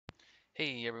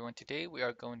Hey everyone, today we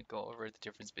are going to go over the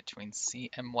difference between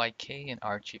CMYK and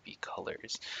RGB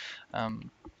colors.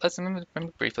 Let me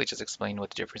briefly just explain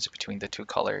what the difference between the two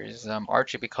colors.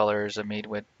 RGB colors are made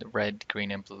with red,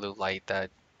 green, and blue light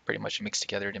that pretty much mix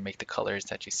together to make the colors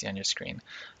that you see on your screen.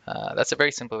 That's a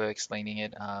very simple way of explaining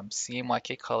it.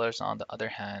 CMYK colors, on the other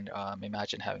hand,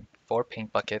 imagine having four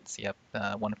paint buckets. You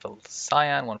have one full of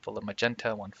cyan, one full of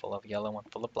magenta, one full of yellow, one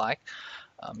full of black.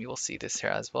 You will see this here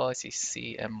as well. I see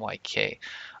CMYK.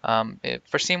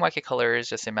 For CMYK colors,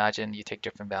 just imagine you take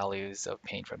different values of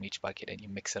paint from each bucket and you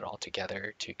mix it all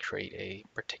together to create a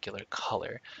particular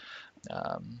color.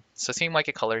 So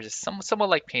CMYK colors is somewhat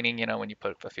like painting, when you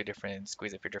put a few different,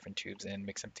 squeeze a few different tubes and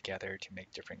mix them together to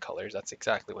make different colors. That's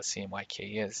exactly what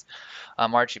CMYK is.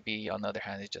 RGB, on the other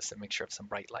hand, is just a mixture of some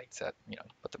bright lights that,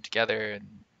 put them together and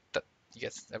that you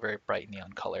get a very bright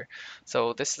neon color.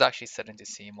 So this is actually set into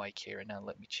CMYK right now.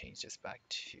 Let me change this back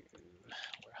to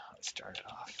where I started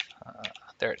off.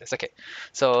 There it is. Okay,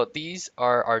 so these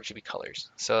are RGB colors.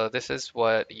 So this is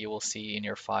what you will see in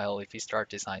your file if you start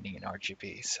designing in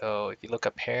RGB. So if you look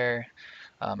up here,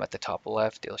 at the top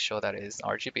left, it'll show that it is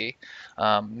RGB.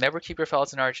 Never keep your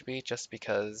files in RGB just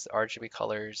because RGB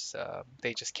colors,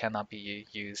 they just cannot be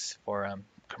used for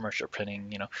commercial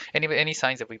printing. Any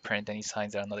signs that we print, any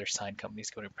signs that another sign company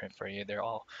is going to print for you, they're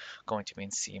all going to be in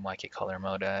CMYK color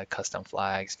mode. Custom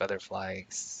flags, feather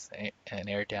flags, an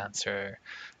air dancer,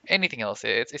 anything else.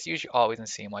 It's usually always in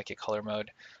CMYK color mode.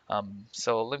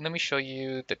 So let me show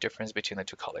you the difference between the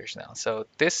two colors now. So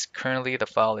this currently the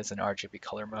file is in RGB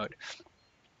color mode.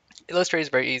 Illustrator is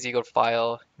very easy. Go to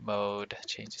File, Mode,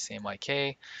 change to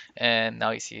CMYK, and now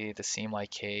you see the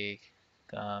CMYK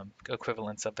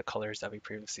equivalents of the colors that we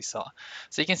previously saw.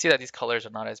 So you can see that these colors are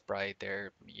not as bright.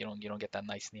 You don't get that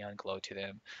nice neon glow to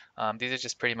them. These are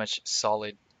just pretty much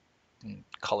solid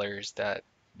colors that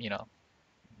you know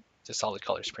just solid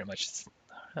colors pretty much.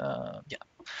 Yeah.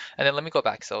 And then let me go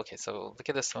back. So okay, so look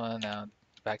at this one now.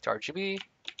 Back to RGB,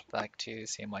 back to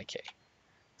CMYK.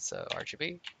 So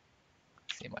RGB,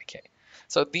 CMYK.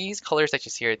 So these colors that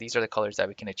you see here, these are the colors that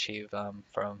we can achieve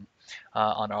from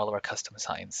on all of our custom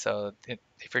signs. So if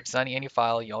you're designing any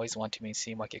file, you always want to be in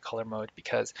CMYK color mode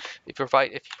because if you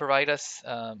provide us,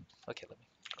 okay, let me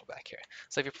go back here.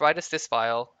 So if you provide us this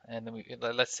file and then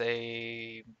let's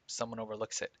say someone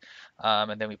overlooks it,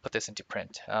 and then we put this into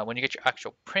print. When you get your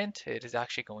actual print, it is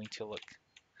actually going to look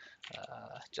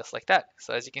just like that.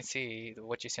 So as you can see,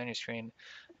 what you see on your screen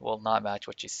will not match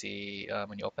what you see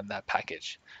when you open that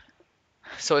package.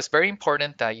 So it's very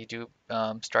important that you do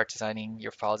start designing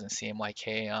your files in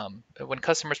CMYK. When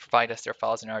customers provide us their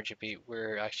files in RGB,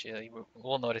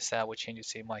 we'll notice that we'll change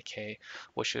to CMYK.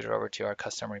 We'll shoot it over to our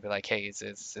customer and be like, hey, is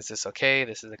this okay?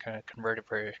 This is a kind of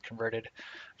converted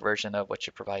version of what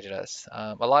you provided us.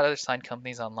 A lot of other sign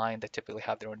companies online that typically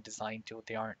have their own design tool,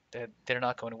 they're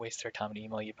not going to waste their time and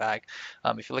email you back.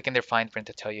 If you look in their fine print,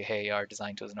 to tell you, hey, our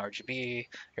design tool is in RGB,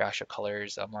 your actual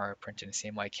colors are printed in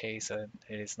CMYK, so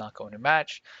it is not going to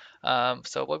match.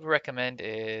 So what we recommend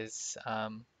is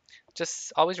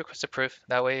just always request a proof.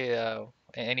 That way,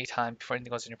 anytime before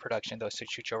anything goes into production, they'll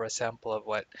shoot you over a sample of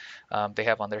what they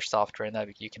have on their software, and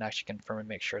that you can actually confirm and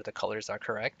make sure the colors are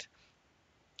correct.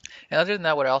 And other than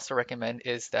that, what I also recommend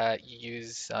is that you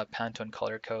use Pantone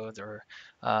color codes, or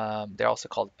they're also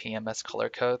called PMS color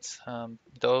codes.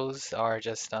 Those are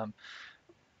just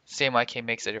CMYK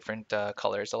makes a different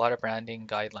colors. A lot of branding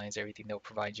guidelines, everything they'll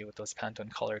provide you with those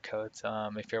Pantone color codes.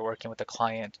 If you're working with a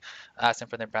client, ask them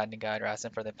for their branding guide or ask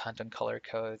them for the Pantone color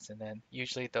codes. And then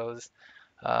usually those,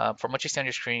 from what you see on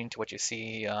your screen to what you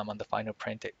see on the final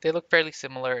print, they look fairly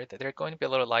similar. They're going to be a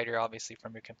little lighter, obviously,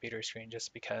 from your computer screen,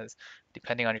 just because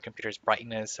depending on your computer's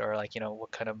brightness or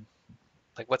what kind of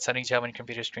like what settings you have on your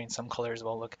computer screen. Some colors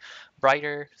will look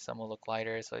brighter, some will look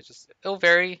lighter. So it'll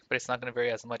vary, but it's not going to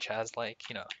vary as much as like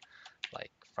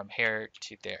from here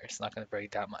to there. It's not going to vary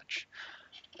that much.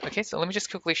 Okay, so let me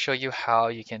just quickly show you how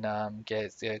you can go to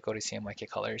CMYK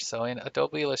Colors. So in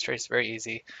Adobe Illustrator, it's very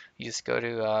easy. You just go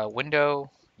to Window,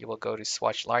 you will go to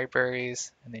Swatch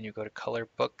Libraries, and then you go to Color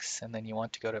Books, and then you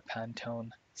want to go to Pantone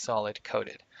Solid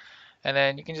Coded. And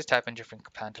then you can just type in different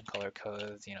Pantone color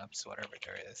codes, just whatever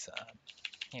there is.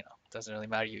 Doesn't really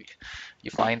matter.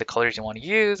 You find the colors you want to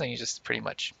use, and you just pretty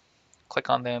much click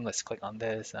on them. Let's click on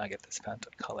this, and I get this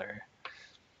Pantone color.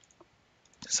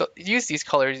 So use these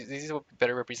colors. These will be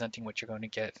better representing what you're going to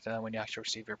get when you actually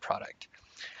receive your product.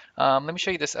 Let me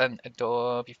show you this on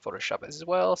Adobe Photoshop as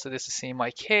well. So this is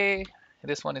CMYK.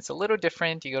 This one is a little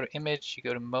different. You go to Image, you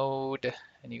go to Mode,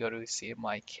 and you go to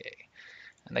CMYK.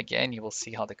 And again, you will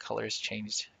see how the colors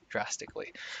changed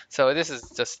drastically. So this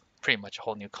is just pretty much a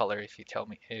whole new color if you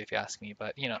ask me.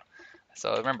 But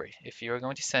So remember, if you're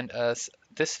going to send us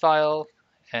this file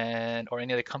or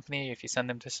any other company, if you send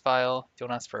them this file,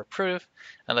 don't ask for a proof,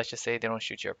 and let's just say they don't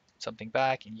shoot you something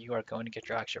back, and you are going to get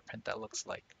your actual print that looks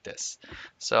like this.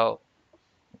 So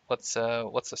what's this,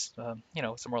 what's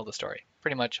the moral of the story?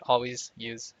 Pretty much always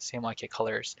use CMYK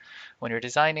colors when you're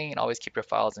designing, and always keep your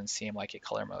files in CMYK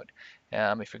color mode.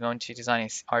 If you're going to design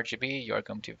RGB, you are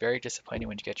going to be very disappointed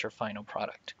when you get your final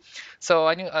product. So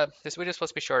I knew this video is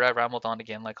supposed to be short. I rambled on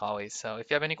again like always. So if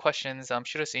you have any questions,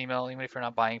 shoot us an email. Even if you're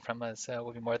not buying from us,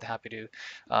 we'll be more than happy to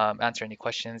answer any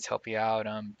questions, help you out.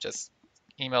 Just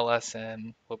email us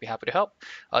and we'll be happy to help.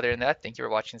 Other than that, thank you for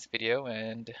watching this video,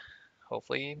 and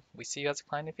hopefully we see you as a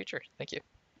client in the future. Thank you.